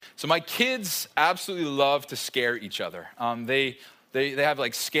So my kids absolutely love to scare each other. They have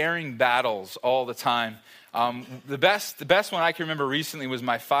like scaring battles all the time. The best one I can remember recently was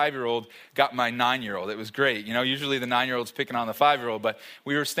my 5-year-old got my 9-year-old. It was great. You know, usually the 9-year-old's picking on the 5-year-old, but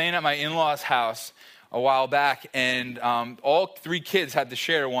we were staying at my in-laws' house a while back, and all 3 kids had to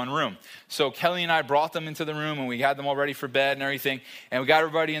share one room. So Kelly and I brought them into the room, and we had them all ready for bed and everything, and we got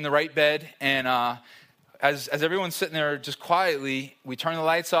everybody in the right bed, and as everyone's sitting there just quietly, we turn the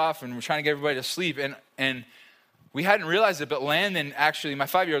lights off, and we're trying to get everybody to sleep, and we hadn't realized it, but Landon actually, my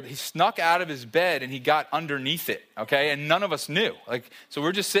 5-year-old, he snuck out of his bed and he got underneath it, okay? And none of us knew. So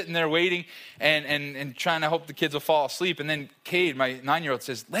we're just sitting there waiting and trying to hope the kids will fall asleep. And then Cade, my 9-year-old,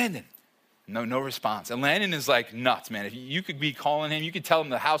 says, Landon. No response. And Landon is like nuts, man. If you could be calling him, you could tell him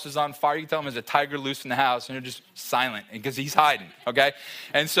the house is on fire. You could tell him there's a tiger loose in the house, and they're just silent because he's hiding, okay?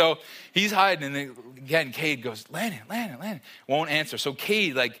 And so he's hiding, and then again, Cade goes, Landon, won't answer. So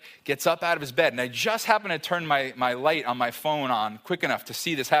Cade gets up out of his bed, and I just happened to turn my light on my phone on quick enough to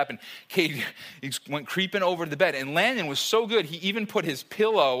see this happen. Cade went creeping over to the bed, and Landon was so good, he even put his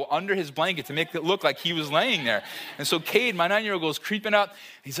pillow under his blanket to make it look like he was laying there. And so Cade, my 9-year-old, goes creeping up.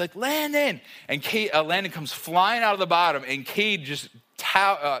 He's like, Landon! And Landon comes flying out of the bottom, and Cade just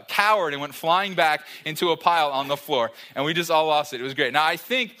cowered and went flying back into a pile on the floor. And we just all lost it. It was great. Now, I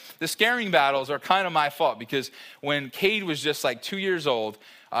think the scaring battles are kind of my fault, because when Cade was just 2 years old,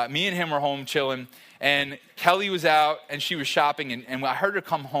 me and him were home chilling, and Kelly was out, and she was shopping, and I heard her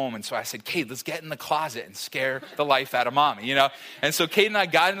come home, and so I said, Cade, let's get in the closet and scare the life out of mommy, you know? And so Cade and I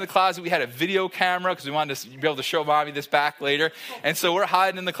got in the closet. We had a video camera because we wanted to be able to show mommy this back later. And so we're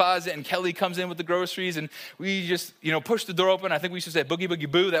hiding in the closet, and Kelly comes in with the groceries, and we just, push the door open. I think we used to say boogie, boogie,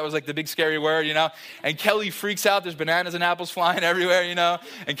 boo. That was the big scary word, And Kelly freaks out. There's bananas and apples flying everywhere,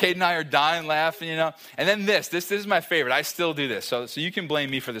 And Cade and I are dying laughing, And then this is my favorite. I still do this. So you can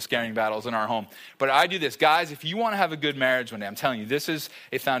blame me for the scaring battles in our home. But I do this. Guys, if you want to have a good marriage one day, I'm telling you, this is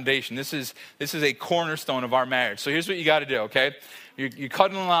a foundation. This is a cornerstone of our marriage. So here's what you got to do, okay? You're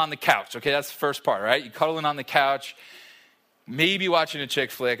cuddling on the couch, okay? That's the first part, right? You're cuddling on the couch, maybe watching a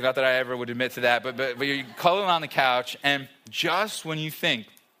chick flick. Not that I ever would admit to that, but you're cuddling on the couch, and just when you think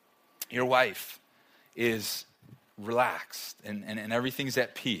your wife is relaxed and everything's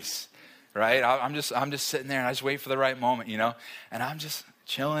at peace, right? I'm just sitting there, and I just wait for the right moment, and I'm just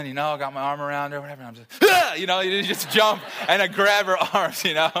chilling, I got my arm around her, whatever, and I'm just, you just jump, and I grab her arms,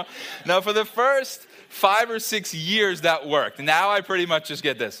 Now, for the first 5 or 6 years, that worked. Now I pretty much just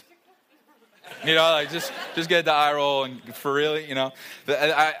get this. Just get the eye roll, and for really,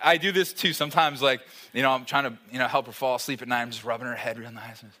 I do this too. Sometimes, I'm trying to, help her fall asleep at night. I'm just rubbing her head real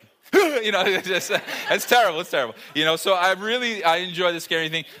nice. It's terrible. It's terrible. So I enjoy the scary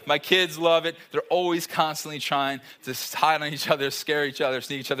thing. My kids love it. They're always constantly trying to hide on each other, scare each other,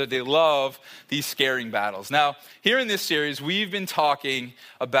 sneak each other. They love these scaring battles. Now, here in this series, we've been talking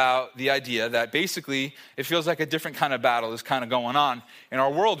about the idea that basically it feels like a different kind of battle is kind of going on in our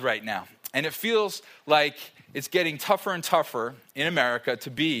world right now. And it feels like it's getting tougher and tougher in America to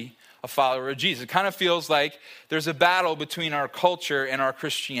be a follower of Jesus. It kind of feels like there's a battle between our culture and our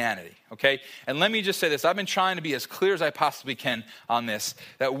Christianity, okay? And let me just say this. I've been trying to be as clear as I possibly can on this,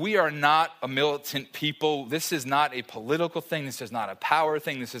 that we are not a militant people. This is not a political thing. This is not a power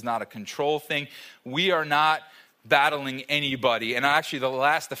thing. This is not a control thing. We are not battling anybody. And actually,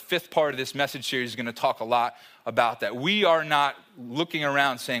 the fifth part of this message series is going to talk a lot about that. We are not looking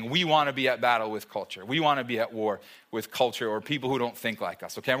around saying we want to be at battle with culture. We want to be at war with culture or people who don't think like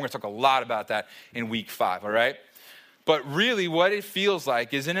us. Okay, we're going to talk a lot about that in week 5, all right? But really what it feels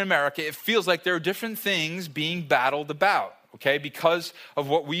like is in America, it feels like there are different things being battled about, okay, because of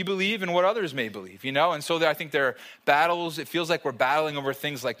what we believe and what others may believe, And so I think there are battles. It feels like we're battling over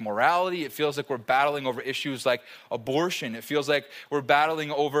things like morality. It feels like we're battling over issues like abortion. It feels like we're battling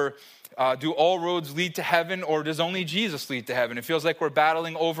over do all roads lead to heaven, or does only Jesus lead to heaven? It feels like we're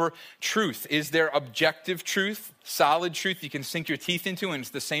battling over truth. Is there objective truth, solid truth you can sink your teeth into and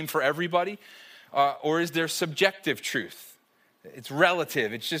it's the same for everybody? Or is there subjective truth? It's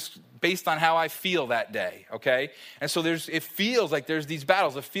relative. It's just based on how I feel that day, okay? And so it feels like there's these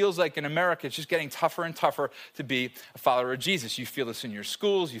battles. It feels like in America, it's just getting tougher and tougher to be a follower of Jesus. You feel this in your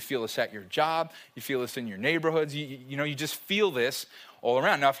schools. You feel this at your job. You feel this in your neighborhoods. You just feel this all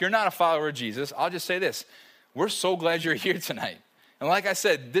around. Now, if you're not a follower of Jesus, I'll just say this. We're so glad you're here tonight. And like I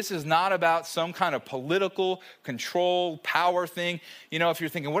said, this is not about some kind of political control, power thing. If you're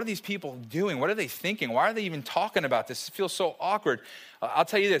thinking, what are these people doing? What are they thinking? Why are they even talking about this? It feels so awkward. I'll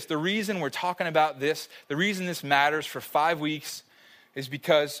tell you this. The reason we're talking about this, the reason this matters for 5 weeks is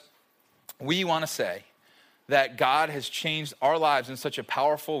because we want to say that God has changed our lives in such a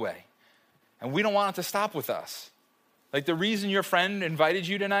powerful way. And we don't want it to stop with us. Like the reason your friend invited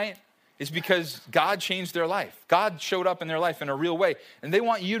you tonight is because God changed their life. God showed up in their life in a real way. And they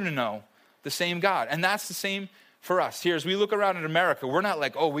want you to know the same God. And that's the same for us. Here, as we look around at America, we're not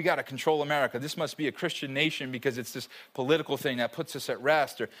like, oh, we got to control America. This must be a Christian nation because it's this political thing that puts us at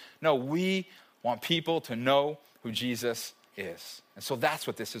rest. No, we want people to know who Jesus is. And so that's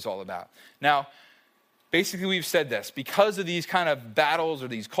what this is all about. Now, basically we've said this. Because of these kind of battles or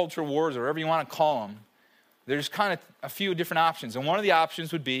these culture wars or whatever you want to call them, there's kind of a few different options. And one of the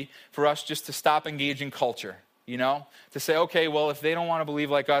options would be for us just to stop engaging culture, to say, okay, well, if they don't want to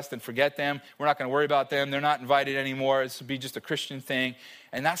believe like us, then forget them. We're not going to worry about them. They're not invited anymore. This would be just a Christian thing.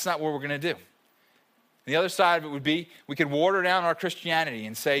 And that's not what we're going to do. The other side of it would be we could water down our Christianity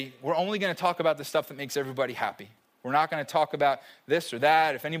and say, we're only going to talk about the stuff that makes everybody happy. We're not going to talk about this or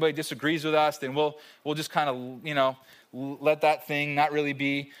that. If anybody disagrees with us, then we'll just kind of, let that thing not really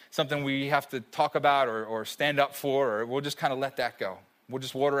be something we have to talk about or stand up for, or we'll just kind of let that go. We'll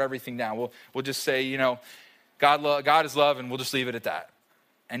just water everything down. We'll just say, God is love, and we'll just leave it at that.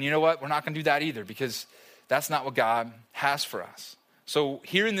 And you know what? We're not going to do that either, because that's not what God has for us. So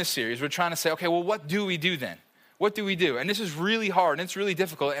here in this series, we're trying to say, okay, well, what do we do then? What do we do? And this is really hard, and it's really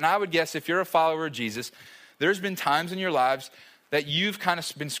difficult. And I would guess if you're a follower of Jesus, there's been times in your lives that you've kind of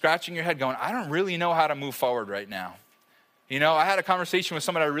been scratching your head going, I don't really know how to move forward right now. I had a conversation with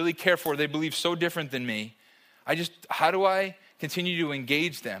someone I really care for. They believe so different than me. How do I continue to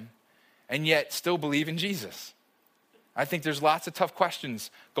engage them and yet still believe in Jesus? I think there's lots of tough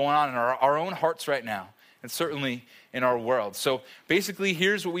questions going on in our own hearts right now, and certainly in our world. So basically,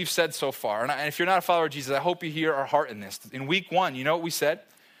 here's what we've said so far. And if you're not a follower of Jesus, I hope you hear our heart in this. In week 1, you know what we said?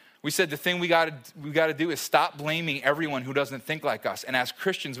 We said the thing we got to do is stop blaming everyone who doesn't think like us. And as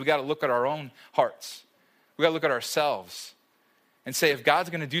Christians, we got to look at our own hearts. We got to look at ourselves and say, if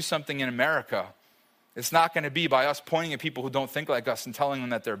God's going to do something in America, it's not going to be by us pointing at people who don't think like us and telling them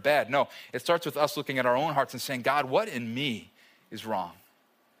that they're bad. No, it starts with us looking at our own hearts and saying, God, what in me is wrong?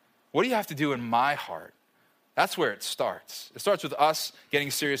 What do you have to do in my heart? That's where it starts. It starts with us getting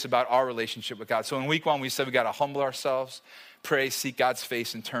serious about our relationship with God. So in week 1, we said we got to humble ourselves, pray, seek God's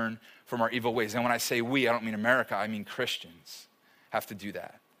face, and turn from our evil ways. And when I say we, I don't mean America, I mean Christians have to do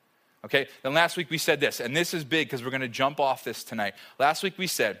that. Okay, then last week we said this, and this is big because we're going to jump off this tonight. Last week we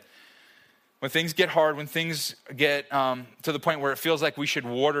said, when things get hard, when things get to the point where it feels like we should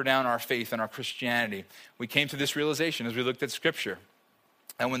water down our faith and our Christianity, we came to this realization as we looked at Scripture.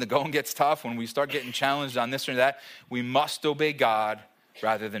 And when the going gets tough, when we start getting challenged on this or that, we must obey God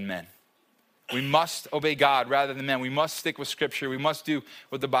rather than men. We must obey God rather than men. We must stick with Scripture. We must do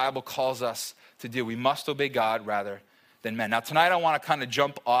what the Bible calls us to do. We must obey God rather than men. Now, tonight I want to kind of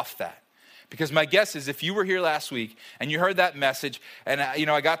jump off that, because my guess is if you were here last week and you heard that message, and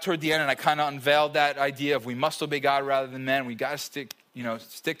I got toward the end and I kind of unveiled that idea of we must obey God rather than men. We got to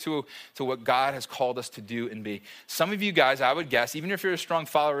stick to what God has called us to do and be. Some of you guys, I would guess, even if you're a strong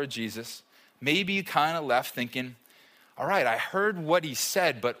follower of Jesus, maybe you kind of left thinking, all right, I heard what he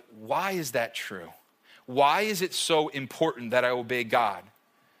said, but why is that true? Why is it so important that I obey God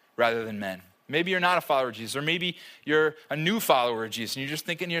rather than men? Maybe you're not a follower of Jesus, or maybe you're a new follower of Jesus, and you're just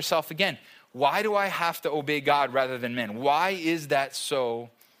thinking to yourself again, why do I have to obey God rather than men? Why is that so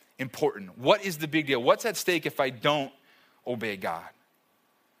important? What is the big deal? What's at stake if I don't obey God?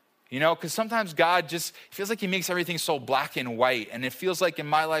 Because sometimes God just feels like he makes everything so black and white, and it feels like in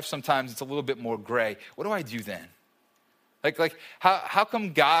my life sometimes it's a little bit more gray. What do I do then? Like how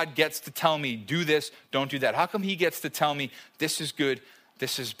come God gets to tell me, do this, don't do that? How come he gets to tell me, this is good,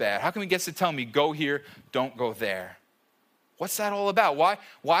 this is bad? How come he gets to tell me, go here, don't go there? What's that all about?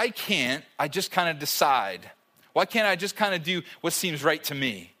 Why can't I just kind of decide? Why can't I just kind of do what seems right to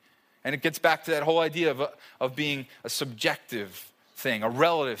me? And it gets back to that whole idea of being a subjective thing, a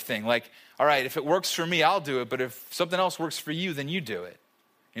relative thing. Like, all right, if it works for me, I'll do it. But if something else works for you, then you do it.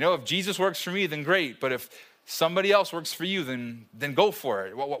 If Jesus works for me, then great. But if somebody else works for you, then go for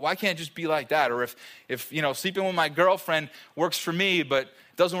it. Why can't it just be like that? Or if sleeping with my girlfriend works for me, but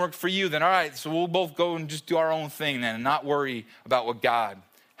doesn't work for you, then all right, so we'll both go and just do our own thing then and not worry about what God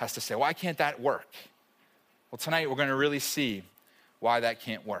has to say. Why can't that work? Well, tonight we're going to really see why that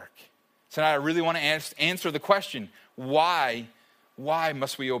can't work. Tonight I really want to answer the question, why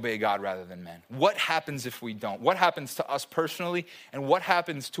must we obey God rather than men? What happens if we don't? What happens to us personally, and what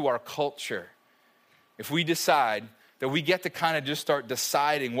happens to our culture if we decide that we get to kind of just start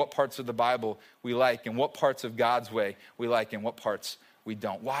deciding what parts of the Bible we like and what parts of God's way we like and what parts we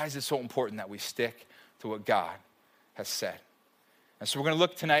don't? Why is it so important that we stick to what God has said? And so we're going to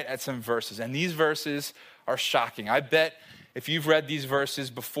look tonight at some verses. And these verses are shocking. I bet if you've read these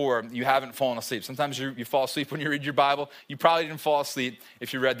verses before, you haven't fallen asleep. Sometimes you fall asleep when you read your Bible. You probably didn't fall asleep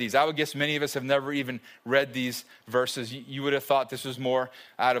if you read these. I would guess many of us have never even read these verses. You would have thought this was more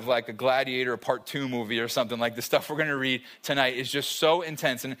out of like a Gladiator Part 2 movie or something. Like the stuff we're going to read tonight is just so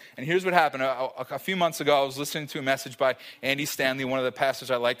intense. And here's what happened. A few months ago, I was listening to a message by Andy Stanley, one of the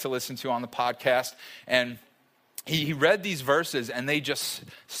pastors I like to listen to on the podcast. And he read these verses and they just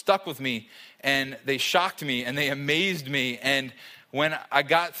stuck with me and they shocked me and they amazed me. And when I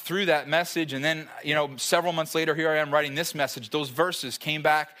got through that message and then, several months later, here I am writing this message, those verses came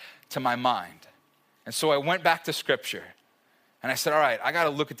back to my mind. And so I went back to Scripture and I said, all right, I got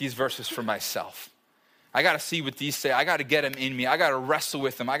to look at these verses for myself. I got to see what these say. I got to get them in me. I got to wrestle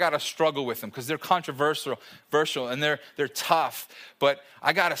with them. I got to struggle with them because they're controversial and they're tough. But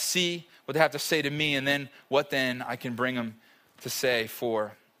I got to see what they have to say to me and then what then I can bring them to say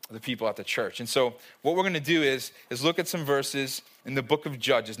for the people at the church. And so what we're going to do is look at some verses in the book of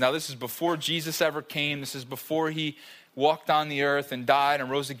Judges. Now this is before Jesus ever came. This is before he walked on the earth and died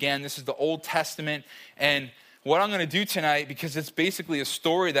and rose again. This is the Old Testament. And what I'm going to do tonight, because it's basically a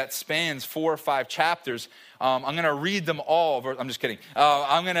story that spans 4 or 5 chapters, I'm going to read them all. I'm just kidding.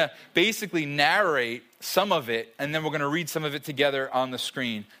 I'm going to basically narrate some of it, and then we're going to read some of it together on the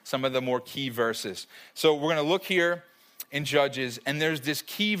screen, some of the more key verses. So we're going to look here in Judges, and there's this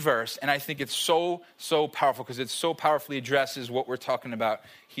key verse, and I think it's so powerful because it so powerfully addresses what we're talking about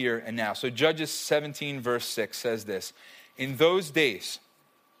here and now. So Judges 17 verse 6 says this, "In those days,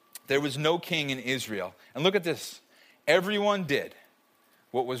 there was no king in Israel." And look at this. "Everyone did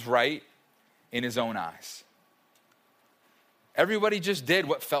what was right in his own eyes." Everybody just did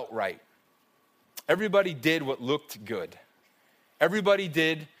what felt right. Everybody did what looked good. Everybody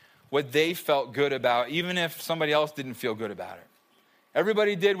did what they felt good about, even if somebody else didn't feel good about it.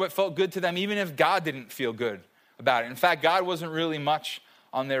 Everybody did what felt good to them, even if God didn't feel good about it. In fact, God wasn't really much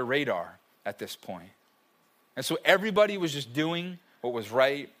on their radar at this point. And so everybody was just doing what was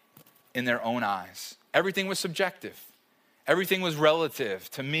right in their own eyes. Everything was subjective. Everything was relative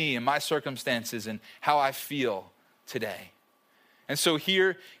to me and my circumstances and how I feel today. And so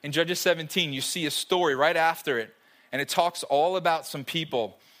here in Judges 17, you see a story right after it, and it talks all about some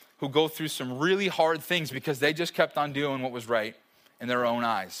people who go through some really hard things because they just kept on doing what was right in their own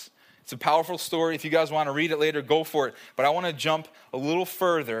eyes. It's a powerful story. If you guys want to read it later, go for it. But I want to jump a little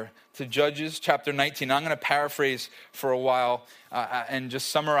further to Judges chapter 19. I'm going to paraphrase for a while and just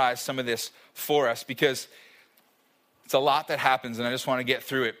summarize some of this for us because it's a lot that happens and I just want to get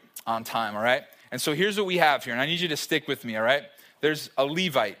through it on time, all right? And so here's what we have here, and I need you to stick with me, all right? There's a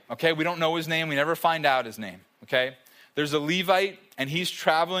Levite, okay? We don't know his name. We never find out his name, okay? There's a Levite, and he's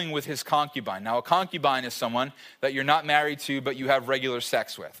traveling with his concubine. Now, a concubine is someone that you're not married to, but you have regular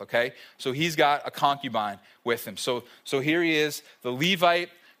sex with, okay? So he's got a concubine with him. So here he is, the Levite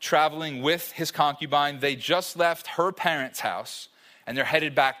traveling with his concubine. They just left her parents' house, and they're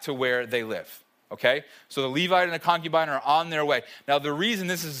headed back to where they live, okay? So the Levite and the concubine are on their way. Now, the reason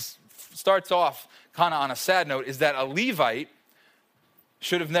this starts off kind of on a sad note is that a Levite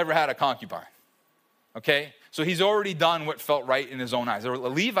should have never had a concubine, okay? So he's already done what felt right in his own eyes. A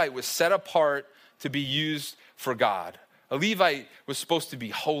Levite was set apart to be used for God. A Levite was supposed to be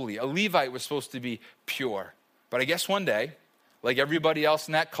holy. A Levite was supposed to be pure. But I guess one day, like everybody else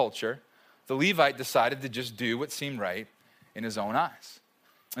in that culture, the Levite decided to just do what seemed right in his own eyes.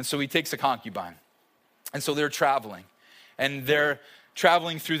 And so he takes a concubine. And so they're traveling. And they're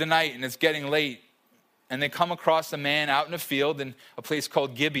traveling through the night, and it's getting late. And they come across a man out in a field in a place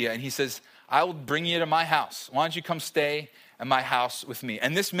called Gibeah. And he says, "I will bring you to my house. Why don't you come stay at my house with me?"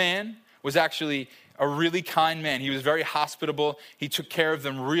 And this man was actually a really kind man. He was very hospitable. He took care of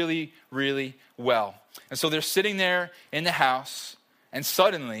them really, really well. And so they're sitting there in the house, and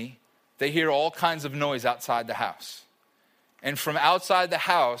suddenly they hear all kinds of noise outside the house. And from outside the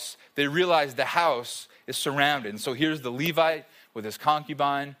house, they realize the house is surrounded. And so here's the Levite with his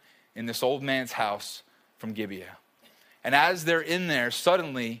concubine in this old man's house from Gibeah. And as they're in there,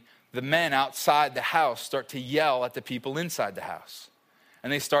 suddenly the men outside the house start to yell at the people inside the house.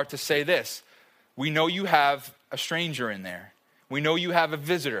 And they start to say this, "We know you have a stranger in there. We know you have a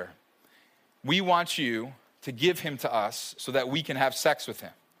visitor. We want you to give him to us so that we can have sex with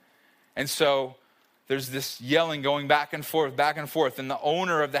him." And so there's this yelling going back and forth. And the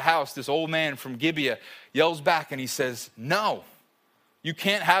owner of the house, this old man from Gibeah, yells back and he says, "No, you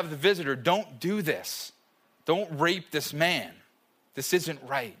can't have the visitor. Don't do this. Don't rape this man. This isn't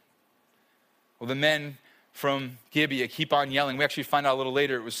right." Well, the men from Gibeah keep on yelling. We actually find out a little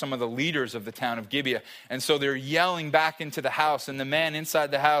later it was some of the leaders of the town of Gibeah. And so they're yelling back into the house, and the man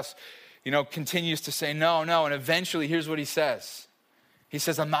inside the house, continues to say, no. And eventually, here's what he says. He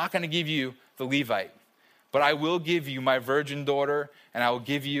says, I'm not going to give you the Levite, but I will give you my virgin daughter, and I will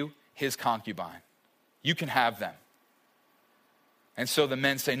give you his concubine. You can have them. And so the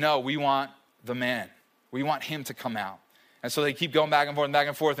men say, no, we want the man. We want him to come out. And so they keep going back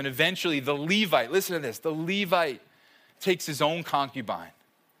and forth. And eventually the Levite, listen to this, the Levite takes his own concubine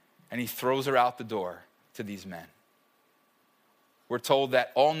and he throws her out the door to these men. We're told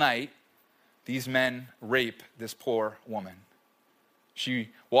that all night, these men rape this poor woman. She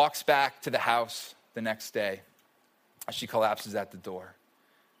walks back to the house the next day. She collapses at the door.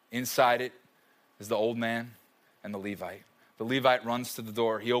 Inside it is the old man and the Levite. The Levite runs to the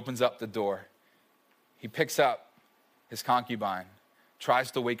door. He opens up the door. He picks up his concubine,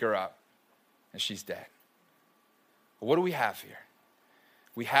 tries to wake her up, and she's dead. But what do we have here?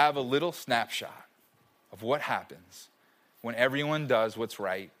 We have a little snapshot of what happens when everyone does what's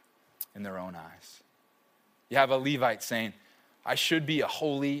right in their own eyes. You have a Levite saying, I should be a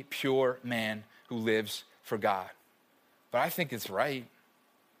holy, pure man who lives for God. But I think it's right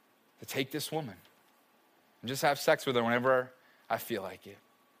to take this woman and just have sex with her whenever I feel like it.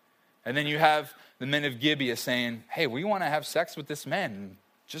 And then you have the men of Gibeah saying, hey, we want to have sex with this man.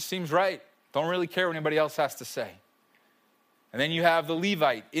 It just seems right. Don't really care what anybody else has to say. And then you have the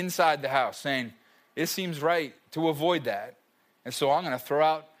Levite inside the house saying, it seems right to avoid that. And so I'm going to throw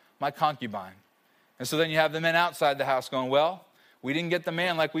out my concubine. And so then you have the men outside the house going, well, we didn't get the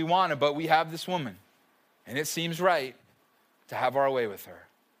man like we wanted, but we have this woman. And it seems right to have our way with her,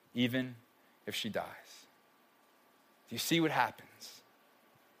 even if she dies. Do you see what happens?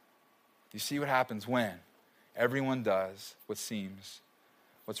 Do you see what happens when everyone does what seems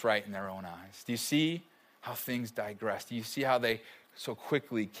what's right in their own eyes? Do you see how things digress? Do you see how they so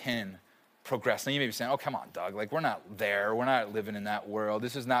quickly can progress? Now you may be saying, oh, come on, Doug. Like, we're not there. We're not living in that world.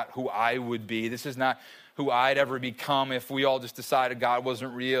 This is not who I would be. This is not who I'd ever become if we all just decided God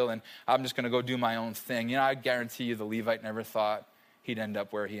wasn't real and I'm just going to go do my own thing. I guarantee you the Levite never thought he'd end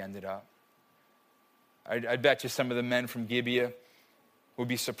up where he ended up. I bet you some of the men from Gibeah would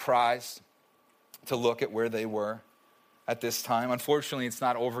be surprised to look at where they were at this time. Unfortunately, it's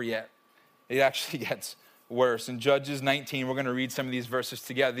not over yet. It actually gets worse. In Judges 19, we're going to read some of these verses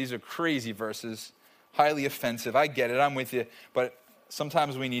together. These are crazy verses, highly offensive. I get it, I'm with you, but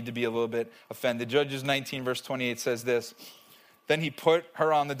sometimes we need to be a little bit offended. Judges 19, verse 28 says this, Then he put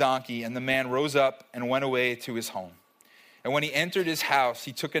her on the donkey, and the man rose up and went away to his home. And when he entered his house,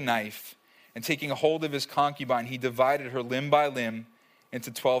 he took a knife, and taking a hold of his concubine, he divided her limb by limb into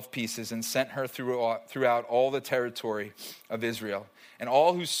 12 pieces and sent her throughout all the territory of Israel. And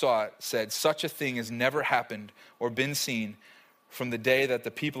all who saw it said, such a thing has never happened or been seen from the day that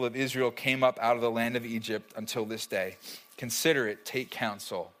the people of Israel came up out of the land of Egypt until this day. Consider it, take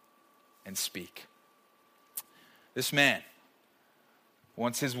counsel, and speak. This man,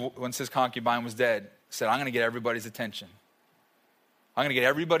 once his concubine was dead, said, I'm going to get everybody's attention. I'm going to get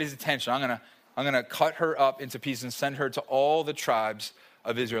everybody's attention. I'm going to cut her up into pieces and send her to all the tribes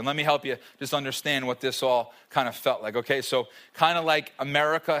of Israel. And let me help you just understand what this all kind of felt like. Okay, so kind of like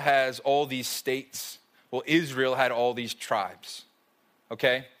America has all these states. Well, Israel had all these tribes.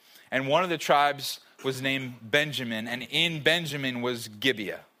 Okay? And one of the tribes was named Benjamin. And in Benjamin was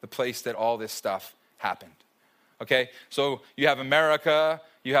Gibeah, the place that all this stuff happened. Okay? So you have America,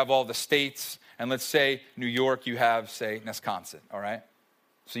 you have all the states, and let's say New York, you have, say, Wisconsin, all right?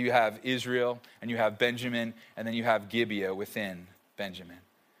 So you have Israel, and you have Benjamin, and then you have Gibeah within Benjamin.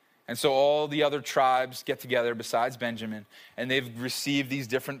 And so all the other tribes get together besides Benjamin, and they've received these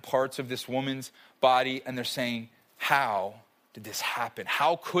different parts of this woman's body, and they're saying, how did this happen?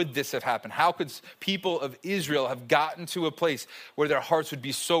 How could this have happened? How could people of Israel have gotten to a place where their hearts would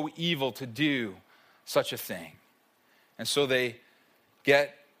be so evil to do such a thing? And so they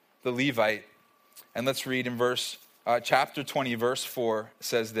get the Levite. And let's read in chapter 20, verse 4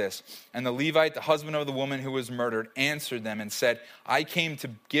 says this. And the Levite, the husband of the woman who was murdered, answered them and said, I came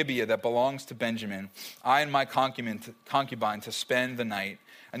to Gibeah that belongs to Benjamin, I and my concubine to spend the night.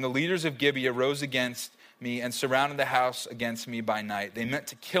 And the leaders of Gibeah rose against me and surrounded the house against me by night. They meant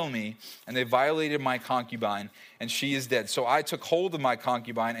to kill me, and they violated my concubine, and she is dead. So I took hold of my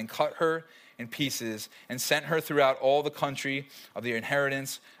concubine and cut her in pieces and sent her throughout all the country of the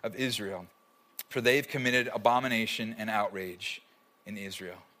inheritance of Israel. For they've committed abomination and outrage in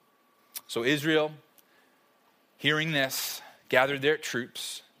Israel. So Israel, hearing this, gathered their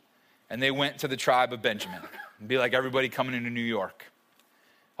troops, and they went to the tribe of Benjamin. It'd be like everybody coming into New York.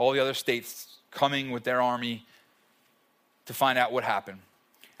 All the other states coming with their army to find out what happened.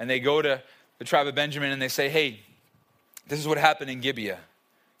 And they go to the tribe of Benjamin and they say, hey, this is what happened in Gibeah.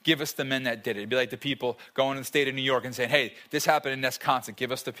 Give us the men that did it. It'd be like the people going to the state of New York and saying, hey, this happened in Wisconsin.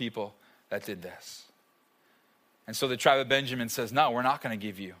 Give us the people that did this. And so the tribe of Benjamin says, no, we're not going to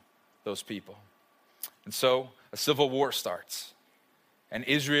give you those people. And so a civil war starts. And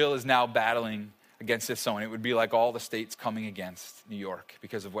Israel is now battling against its own. It would be like all the states coming against New York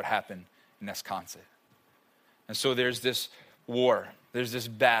because of what happened in Wisconsin. And so there's this war. There's this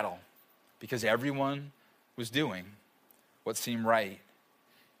battle because everyone was doing what seemed right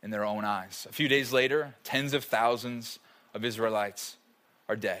in their own eyes. A few days later, tens of thousands of Israelites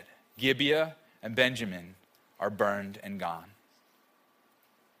are dead. Gibeah and Benjamin are burned and gone.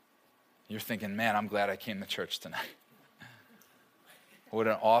 You're thinking, man, I'm glad I came to church tonight. What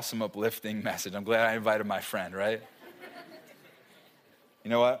an awesome, uplifting message. I'm glad I invited my friend, right? You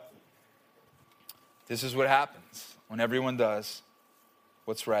know what? This is what happens when everyone does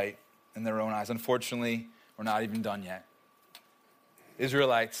what's right in their own eyes. Unfortunately, we're not even done yet.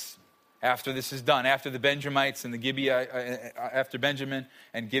 Israelites, after this is done, after the Benjamites and the Gibeah, after Benjamin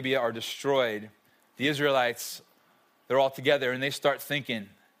and Gibeah are destroyed, the Israelites, they're all together and they start thinking,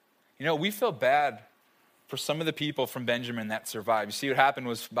 you know, we feel bad for some of the people from Benjamin that survived. You see, what happened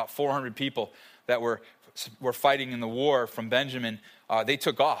was about 400 people that were fighting in the war from Benjamin, they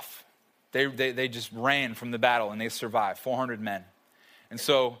took off. They just ran from the battle and they survived, 400 men. And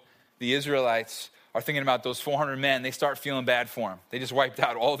so the Israelites are thinking about those 400 men. They start feeling bad for them. They just wiped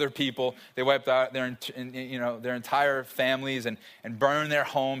out all their people. They wiped out their entire families and burned their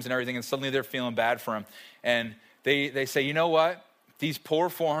homes and everything. And suddenly they're feeling bad for them. And they say, you know what? These poor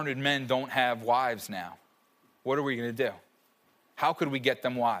 400 men don't have wives now. What are we going to do? How could we get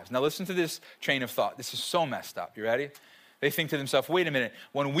them wives? Now listen to this train of thought. This is so messed up. You ready? They think to themselves, wait a minute.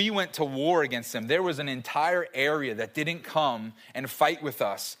 When we went to war against them, there was an entire area that didn't come and fight with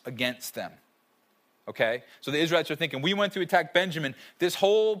us against them. Okay? So the Israelites are thinking, we went to attack Benjamin. This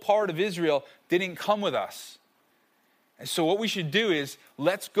whole part of Israel didn't come with us. And so what we should do is,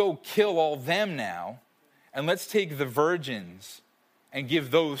 let's go kill all them now, and let's take the virgins and give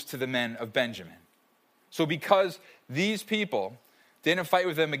those to the men of Benjamin. So because these people didn't fight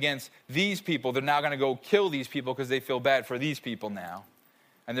with them against these people, they're now going to go kill these people because they feel bad for these people now.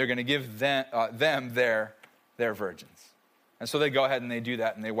 And they're going to give them their virgins. And so they go ahead and they do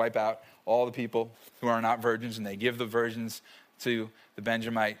that and they wipe out all the people who are not virgins and they give the virgins to the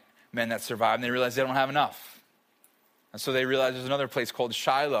Benjamite men that survive. And they realize they don't have enough. And so they realize there's another place called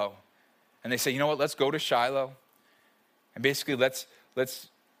Shiloh. And they say, you know what, let's go to Shiloh. And basically let's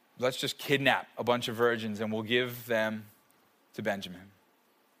just kidnap a bunch of virgins and we'll give them to Benjamin.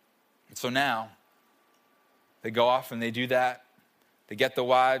 And so now they go off and they do that. They get the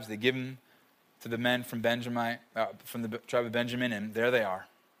wives, they give them to the men from from the tribe of Benjamin, and there they are.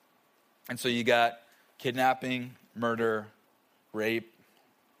 And so you got kidnapping, murder, rape,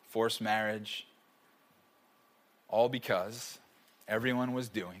 forced marriage, all because everyone was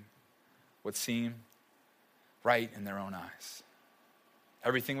doing what seemed right in their own eyes.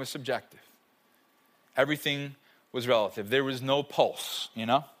 Everything was subjective. Everything was relative. There was no pulse, you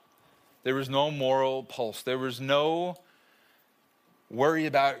know? There was no moral pulse. There was no worry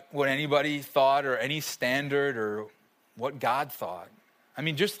about what anybody thought or any standard or what God thought. I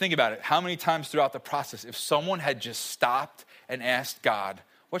mean, just think about it. How many times throughout the process, if someone had just stopped and asked God,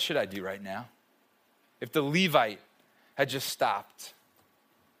 what should I do right now? If the Levite had just stopped.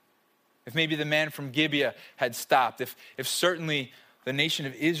 If maybe the man from Gibeah had stopped. If certainly the nation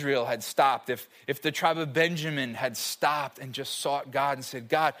of Israel had stopped. If the tribe of Benjamin had stopped and just sought God and said,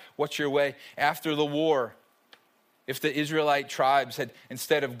 God, what's your way? After the war, if the Israelite tribes had,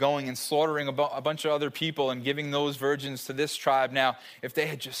 instead of going and slaughtering a bunch of other people and giving those virgins to this tribe now, if they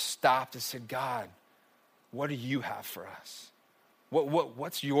had just stopped and said, God, what do you have for us?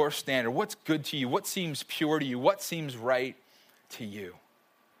 What's your standard? What's good to you? What seems pure to you? What seems right to you?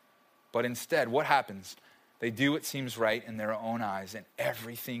 But instead, what happens? They do what seems right in their own eyes, and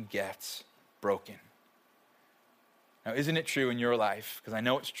everything gets broken. Now, isn't it true in your life, because I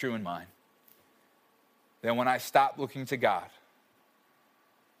know it's true in mine, that when I stop looking to God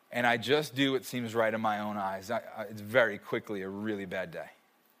and I just do what seems right in my own eyes, it's very quickly a really bad day.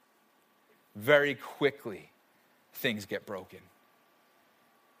 Very quickly, things get broken.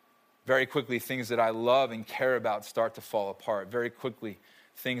 Very quickly, things that I love and care about start to fall apart. Very quickly,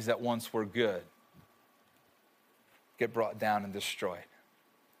 things that once were good get brought down and destroyed.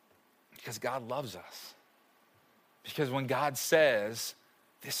 Because God loves us. Because when God says,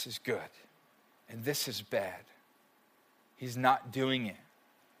 this is good and this is bad, he's not doing it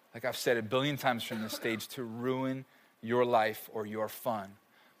like I've said a billion times from this stage, to ruin your life or your fun.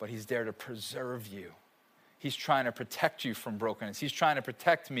 But he's there to preserve you. He's trying to protect you from brokenness. He's trying to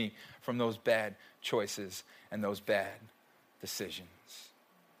protect me from those bad choices and those bad decisions.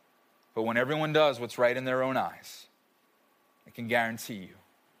 But when everyone does what's right in their own eyes, I can guarantee you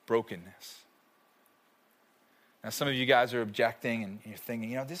brokenness. Now, some of you guys are objecting and you're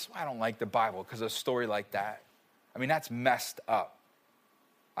thinking, this is why I don't like the Bible, because of a story like that. I mean, that's messed up.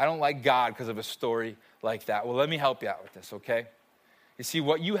 I don't like God because of a story like that. Well, let me help you out with this, okay? You see,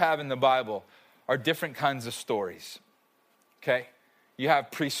 what you have in the Bible are different kinds of stories, okay? You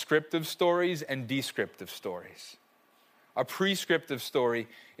have prescriptive stories and descriptive stories. A prescriptive story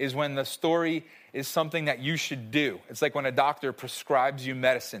is when the story is something that you should do. It's like when a doctor prescribes you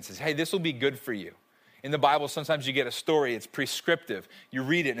medicine, says, hey, this will be good for you. In the Bible, sometimes you get a story, it's prescriptive. You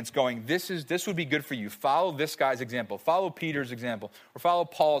read it and it's going, this would be good for you. Follow this guy's example. Follow Peter's example. Or follow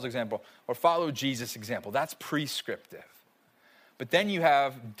Paul's example. Or follow Jesus' example. That's prescriptive. But then you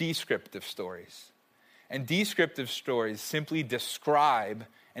have descriptive stories. And descriptive stories simply describe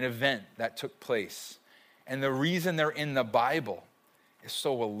an event that took place. And the reason they're in the Bible is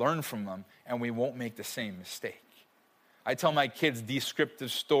so we'll learn from them and we won't make the same mistake. I tell my kids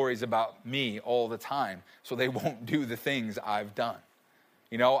descriptive stories about me all the time so they won't do the things I've done.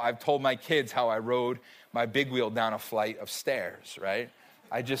 I've told my kids how I rode my big wheel down a flight of stairs, right?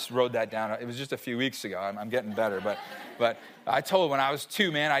 I just rode that down. It was just a few weeks ago. I'm getting better. But I told when I was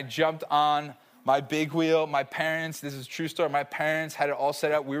 2, man, I jumped on my big wheel. My parents, this is a true story, my parents had it all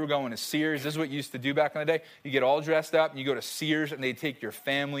set up. We were going to Sears. This is what you used to do back in the day. You get all dressed up and you go to Sears and they take your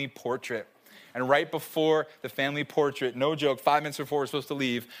family portrait. And right before the family portrait, no joke, 5 minutes before we're supposed to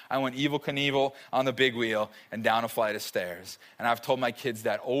leave, I went Evel Knievel on the big wheel and down a flight of stairs. And I've told my kids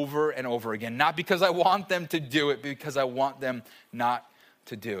that over and over again, not because I want them to do it, but because I want them not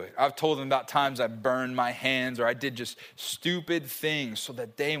to do it. I've told them about times I burned my hands or I did just stupid things so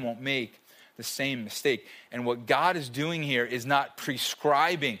that they won't make the same mistake. And what God is doing here is not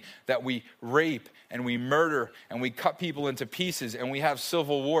prescribing that we rape and we murder and we cut people into pieces and we have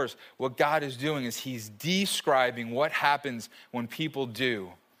civil wars. What God is doing is he's describing what happens when people do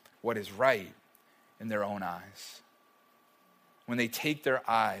what is right in their own eyes. When they take their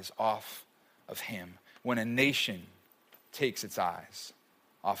eyes off of him. When a nation takes its eyes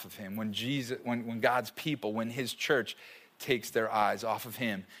off of him. When God's people, when his church takes their eyes off of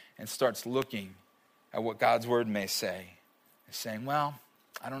him and starts looking at what God's word may say. And saying, well,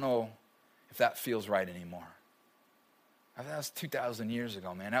 I don't know if that feels right anymore. That was 2,000 years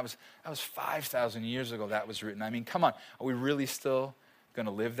ago, man. That was 5,000 years ago that was written. I mean, come on. Are we really still going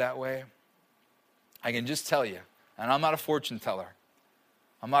to live that way? I can just tell you, and I'm not a fortune teller.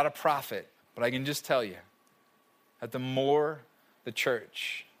 I'm not a prophet, but I can just tell you that the more the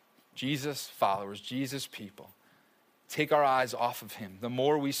church, Jesus followers, Jesus people, take our eyes off of him, the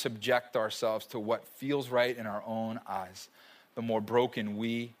more we subject ourselves to what feels right in our own eyes, the more broken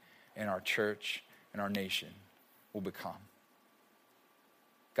we and our church and our nation will become.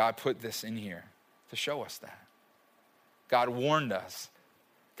 God put this in here to show us that. God warned us.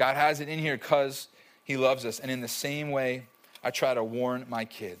 God has it in here because he loves us. And in the same way, I try to warn my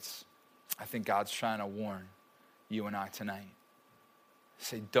kids. I think God's trying to warn you and I tonight.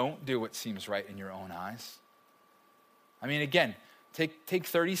 Say, don't do what seems right in your own eyes. I mean, again, take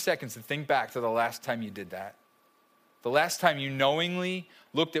 30 seconds to think back to the last time you did that. The last time you knowingly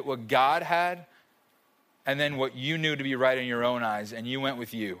looked at what God had and then what you knew to be right in your own eyes and you went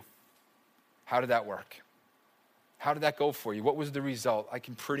with you. How did that work? How did that go for you? What was the result? I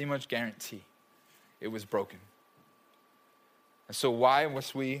can pretty much guarantee it was broken. And so why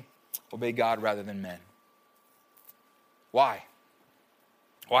must we obey God rather than men? Why?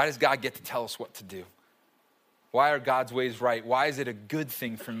 Why does God get to tell us what to do? Why are God's ways right? Why is it a good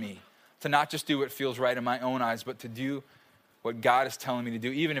thing for me to not just do what feels right in my own eyes, but to do what God is telling me to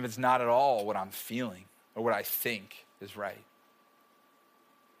do, even if it's not at all what I'm feeling or what I think is right?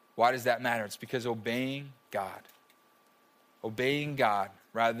 Why does that matter? It's because obeying God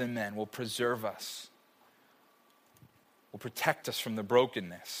rather than men will preserve us, will protect us from the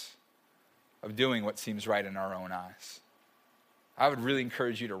brokenness of doing what seems right in our own eyes. I would really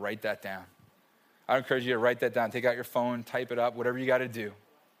encourage you to write that down. I would encourage you to write that down. Take out your phone, type it up, whatever you got to do.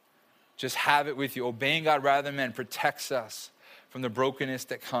 Just have it with you. Obeying God rather than men protects us from the brokenness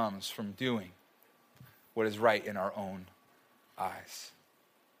that comes from doing what is right in our own eyes.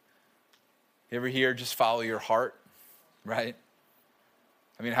 You ever hear just follow your heart, right?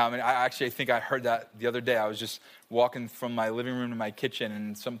 I mean, I think I heard that the other day. I was just walking from my living room to my kitchen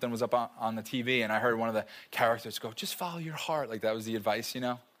and something was up on the TV and I heard one of the characters go, just follow your heart. Like that was the advice, you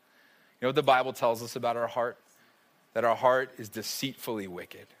know? You know what the Bible tells us about our heart? That our heart is deceitfully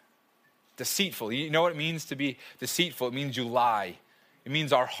wicked. Deceitful. You know what it means to be deceitful? It means you lie. It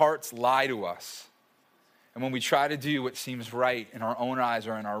means our hearts lie to us. And when we try to do what seems right in our own eyes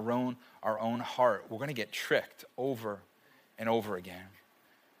or in our own heart, we're going to get tricked over and over again.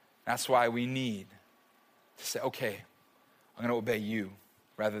 That's why we need to say, okay, I'm going to obey you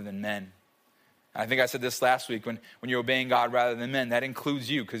rather than men. And I think I said this last week, when you're obeying God rather than men, that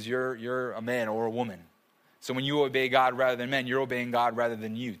includes you because you're a man or a woman. So when you obey God rather than men, you're obeying God rather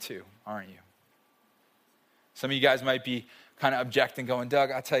than you too, aren't you? Some of you guys might be kind of objecting, going,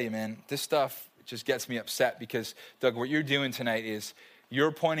 Doug, I tell you, man, this stuff just gets me upset because, Doug, what you're doing tonight is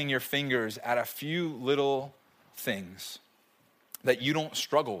you're pointing your fingers at a few little things that you don't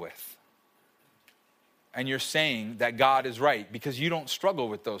struggle with. And you're saying that God is right because you don't struggle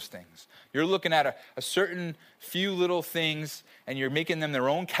with those things. You're looking at a certain few little things and you're making them their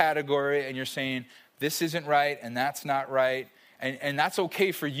own category and you're saying, this isn't right and that's not right. And that's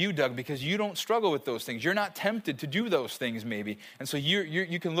okay for you, Doug, because you don't struggle with those things. You're not tempted to do those things maybe. And so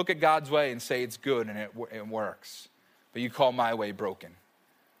you can look at God's way and say it's good and it works. But you call my way broken.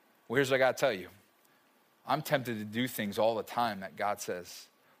 Well, here's what I got to tell you. I'm tempted to do things all the time that God says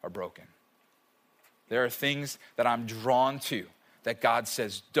are broken. There are things that I'm drawn to that God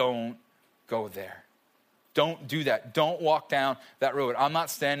says, don't go there. Don't do that. Don't walk down that road. I'm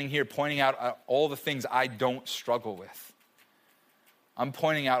not standing here pointing out all the things I don't struggle with. I'm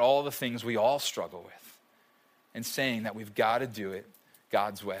pointing out all the things we all struggle with and saying that we've got to do it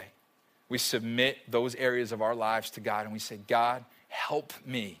God's way. We submit those areas of our lives to God and we say, God, help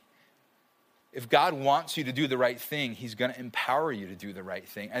me. If God wants you to do the right thing, he's going to empower you to do the right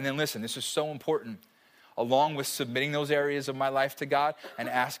thing. And then listen, this is so important. Along with submitting those areas of my life to God and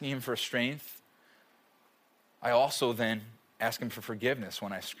asking him for strength, I also then ask him for forgiveness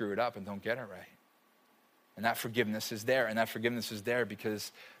when I screw it up and don't get it right. And that forgiveness is there. And that forgiveness is there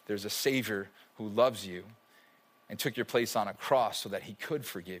because there's a Savior who loves you and took your place on a cross so that he could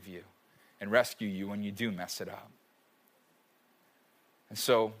forgive you and rescue you when you do mess it up. And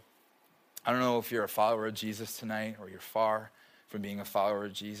so, I don't know if you're a follower of Jesus tonight or you're far from being a follower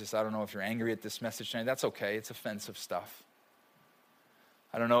of Jesus. I don't know if you're angry at this message tonight. That's okay. It's offensive stuff.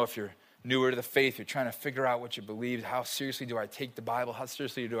 I don't know if you're newer to the faith. You're trying to figure out what you believe. How seriously do I take the Bible? How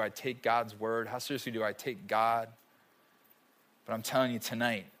seriously do I take God's word? How seriously do I take God? But I'm telling you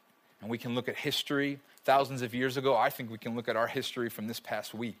tonight, and we can look at history thousands of years ago. I think we can look at our history from this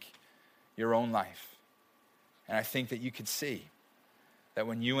past week, your own life. And I think that you could see that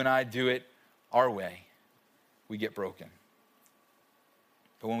when you and I do it our way, we get broken.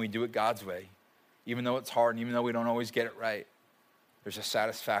 But when we do it God's way, even though it's hard and even though we don't always get it right, there's a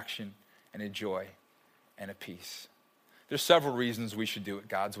satisfaction and a joy and a peace. There's several reasons we should do it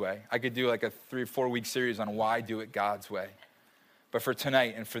God's way. I could do like a 3 or 4 week series on why do it God's way. But for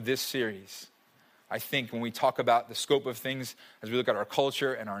tonight and for this series, I think when we talk about the scope of things, as we look at our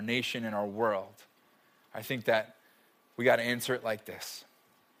culture and our nation and our world, I think that we got to answer it like this.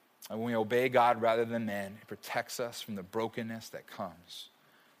 And when we obey God rather than man, it protects us from the brokenness that comes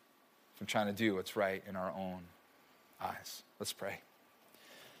from trying to do what's right in our own eyes. Let's pray.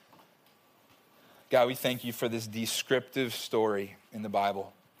 God, we thank you for this descriptive story in the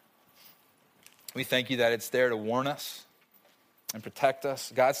Bible. We thank you that it's there to warn us and protect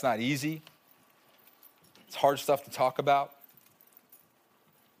us. God, it's not easy. It's hard stuff to talk about.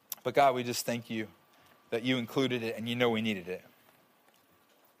 But God, we just thank you that you included it and you know we needed it.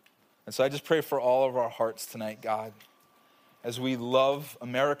 And so I just pray for all of our hearts tonight, God. As we love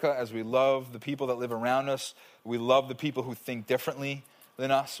America, as we love the people that live around us, we love the people who think differently than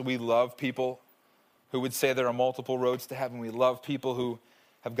us. We love people who would say there are multiple roads to heaven. We love people who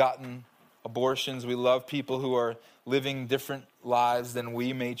have gotten abortions. We love people who are living different lives than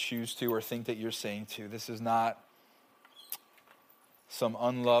we may choose to or think that you're saying to. This is not some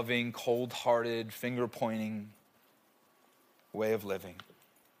unloving, cold-hearted, finger-pointing way of living.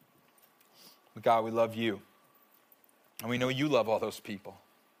 But God, we love you. And we know you love all those people.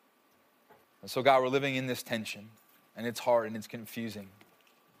 And so, God, we're living in this tension. And it's hard and it's confusing.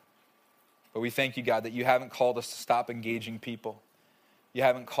 But we thank you, God, that you haven't called us to stop engaging people. You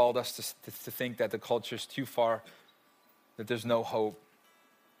haven't called us to think that the culture is too far, that there's no hope.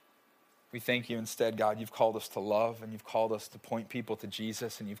 We thank you instead, God, you've called us to love and you've called us to point people to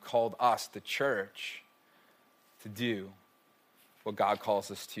Jesus and you've called us, the church, to do what God calls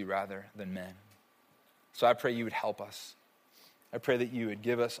us to rather than men. So I pray you would help us. I pray that you would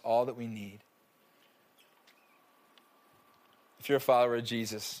give us all that we need. If you're a follower of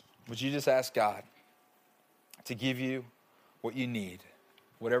Jesus, would you just ask God to give you what you need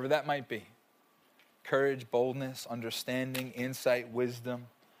whatever that might be. Courage, boldness, understanding, insight, wisdom,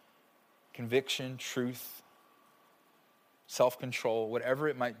 conviction, truth, self-control, whatever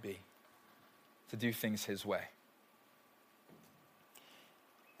it might be, to do things his way.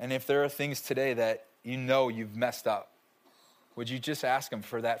 And if there are things today that you know you've messed up, would you just ask him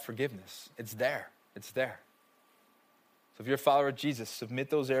for that forgiveness? It's there. It's there. So if you're a follower of Jesus, submit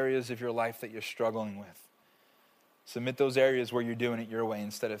those areas of your life that you're struggling with. Submit those areas where you're doing it your way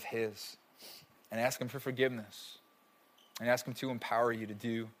instead of his. And ask him for forgiveness. And ask him to empower you to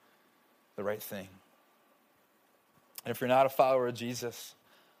do the right thing. And if you're not a follower of Jesus,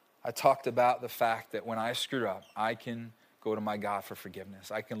 I talked about the fact that when I screw up, I can go to my God for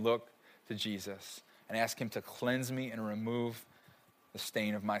forgiveness. I can look to Jesus and ask him to cleanse me and remove the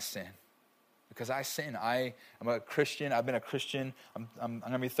stain of my sin. Because I sin. I am a Christian. I've been a Christian. I'm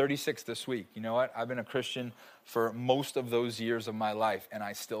going to be 36 this week. You know what? I've been a Christian for most of those years of my life, and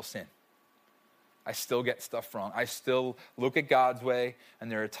I still sin. I still get stuff wrong. I still look at God's way,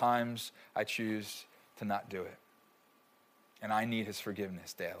 and there are times I choose to not do it. And I need his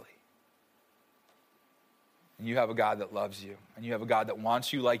forgiveness daily. And you have a God that loves you, and you have a God that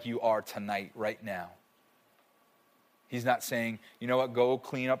wants you like you are tonight, right now. He's not saying, you know what, go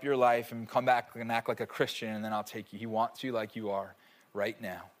clean up your life and come back and act like a Christian and then I'll take you. He wants you like you are right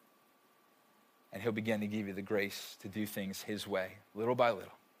now. And he'll begin to give you the grace to do things his way, little by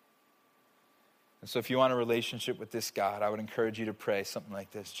little. And so if you want a relationship with this God, I would encourage you to pray something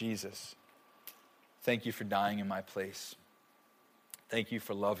like this. Jesus, thank you for dying in my place. Thank you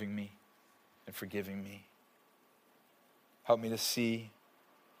for loving me and forgiving me. Help me to see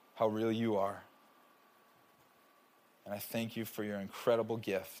how real you are. And I thank you for your incredible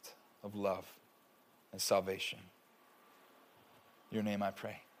gift of love and salvation. In your name I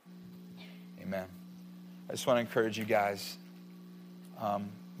pray. Amen. I just want to encourage you guys.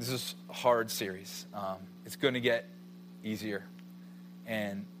 This is a hard series. It's going to get easier.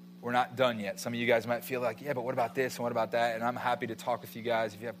 And we're not done yet. Some of you guys might feel like, yeah, but what about this and what about that? And I'm happy to talk with you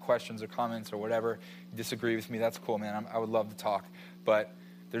guys. If you have questions or comments or whatever, you disagree with me, that's cool, man. I would love to talk. But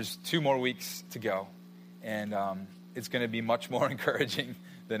there's 2 more weeks to go. And it's going to be much more encouraging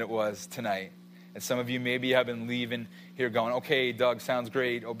than it was tonight. And some of you maybe have been leaving here going, okay, Doug, sounds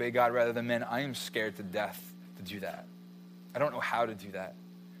great. Obey God rather than men. I am scared to death to do that. I don't know how to do that.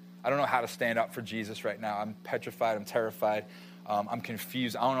 I don't know how to stand up for Jesus right now. I'm petrified. I'm terrified. I'm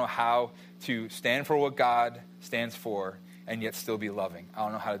confused. I don't know how to stand for what God stands for and yet still be loving. I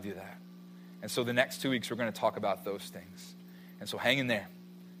don't know how to do that. And so the next 2 weeks, we're going to talk about those things. And so hang in there.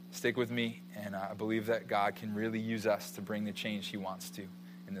 Stick with me, and I believe that God can really use us to bring the change he wants to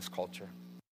in this culture.